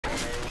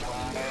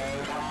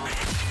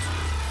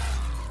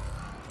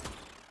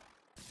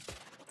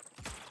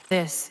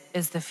This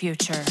is the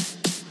future.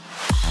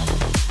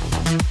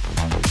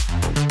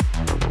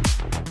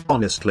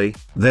 Honestly,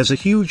 there's a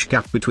huge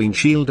gap between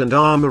shield and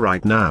armor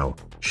right now.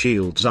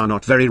 Shields are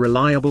not very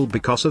reliable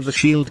because of the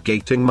shield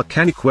gating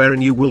mechanic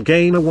wherein you will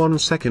gain a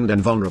 1-second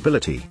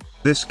invulnerability.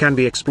 This can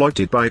be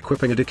exploited by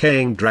equipping a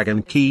decaying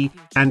dragon key,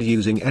 and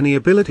using any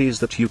abilities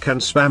that you can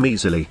spam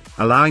easily,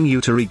 allowing you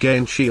to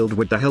regain shield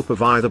with the help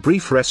of either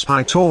Brief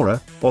Respite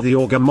Aura, or the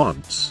Augur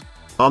mods.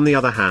 On the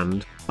other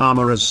hand,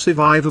 armor's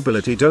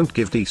survivability don't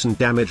give decent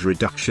damage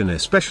reduction,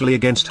 especially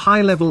against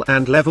high level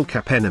and level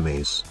cap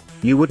enemies.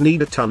 You would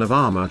need a ton of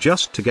armor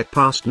just to get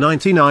past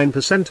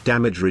 99%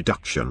 damage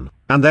reduction,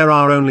 and there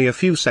are only a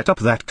few setup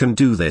that can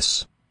do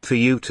this. For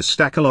you to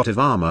stack a lot of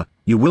armor,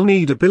 you will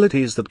need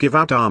abilities that give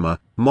out armor,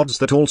 mods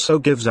that also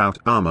gives out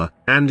armor,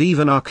 and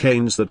even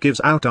arcanes that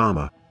gives out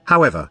armor.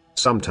 However,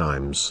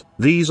 sometimes,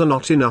 these are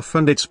not enough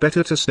and it's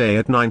better to stay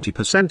at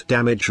 90%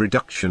 damage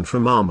reduction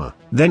from armor.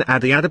 Then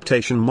add the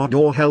adaptation mod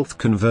or health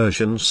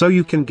conversion so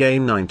you can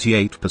gain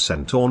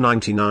 98% or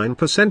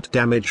 99%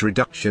 damage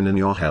reduction in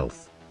your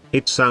health.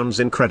 It sounds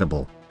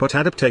incredible, but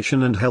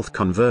adaptation and health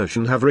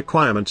conversion have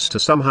requirements to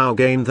somehow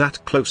gain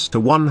that close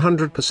to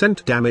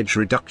 100% damage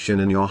reduction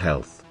in your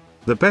health.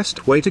 The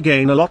best way to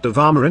gain a lot of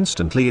armor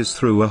instantly is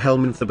through a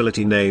helminth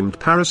ability named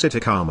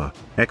Parasitic Armor.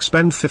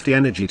 Expend 50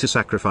 energy to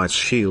sacrifice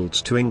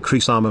shields to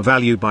increase armor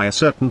value by a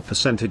certain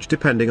percentage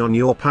depending on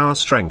your power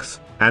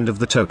strength, and of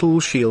the total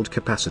shield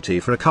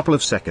capacity for a couple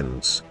of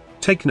seconds.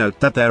 Take note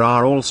that there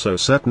are also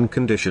certain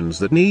conditions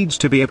that needs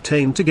to be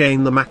obtained to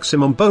gain the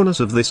maximum bonus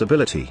of this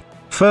ability.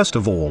 First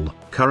of all,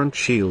 current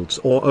shields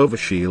or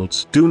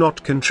overshields do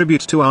not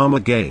contribute to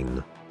armor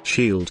gain.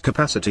 Shield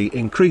capacity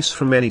increase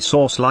from any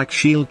source like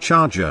Shield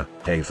Charger,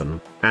 Haven,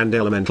 and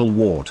Elemental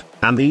Ward,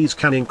 and these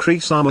can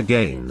increase armor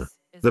gain.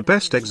 The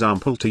best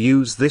example to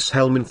use this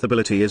helminth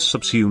ability is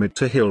Subsumid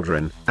to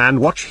Hildryn, and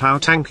watch how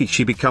tanky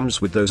she becomes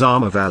with those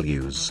armor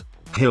values.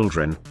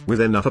 Hildryn, with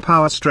enough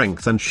power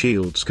strength and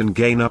shields, can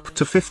gain up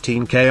to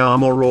 15k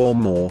armor or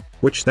more,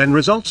 which then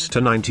results to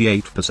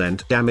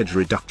 98% damage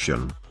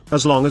reduction.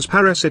 As long as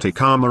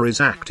Parasitic Armor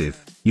is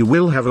active, you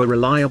will have a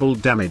reliable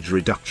damage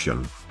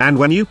reduction, and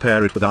when you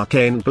pair it with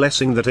Arcane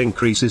Blessing that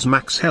increases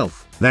max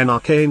health, then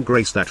Arcane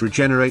Grace that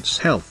regenerates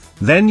health,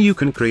 then you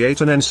can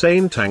create an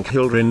insane tank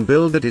Hildryn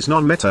build that is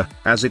non-meta,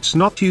 as it's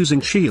not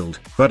using shield,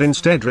 but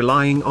instead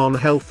relying on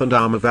health and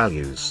armor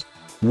values.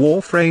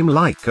 Warframe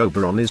like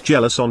Oberon is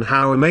jealous on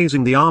how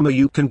amazing the armor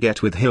you can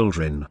get with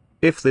Hildryn.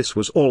 If this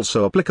was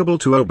also applicable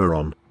to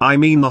Oberon, I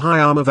mean the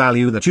high armor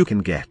value that you can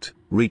get,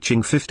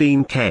 reaching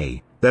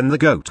 15k. Then the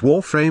GOAT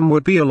Warframe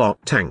would be a lot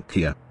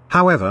tankier.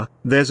 However,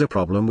 there's a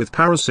problem with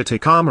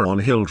Parasitic Armor on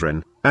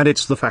Hildryn, and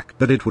it's the fact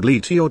that it would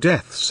lead to your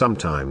death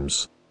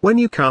sometimes. When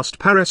you cast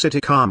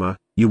Parasitic Armor,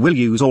 you will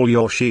use all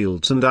your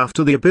shields, and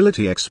after the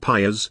ability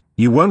expires,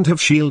 you won't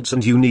have shields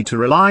and you need to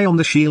rely on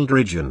the shield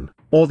regen,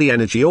 or the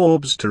energy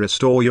orbs to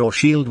restore your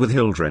shield with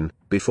Hildryn,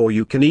 before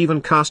you can even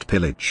cast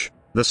Pillage.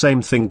 The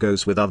same thing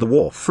goes with other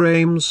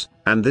Warframes,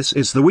 and this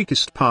is the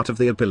weakest part of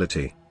the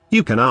ability.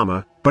 You can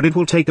armor, but it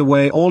will take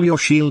away all your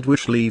shield,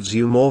 which leaves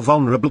you more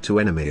vulnerable to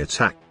enemy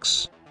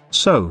attacks.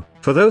 So,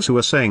 for those who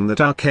are saying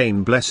that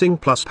Arcane Blessing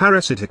plus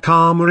Parasitic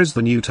Armor is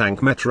the new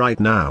tank meta right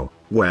now,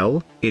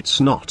 well, it's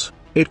not.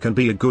 It can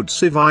be a good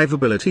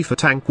survivability for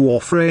tank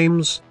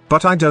Warframes,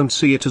 but I don't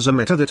see it as a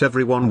meta that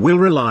everyone will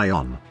rely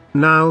on.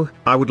 Now,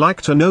 I would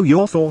like to know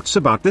your thoughts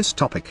about this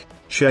topic.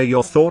 Share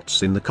your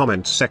thoughts in the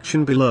comments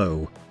section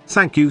below.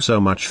 Thank you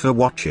so much for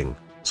watching.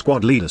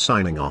 Squad Leader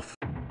signing off.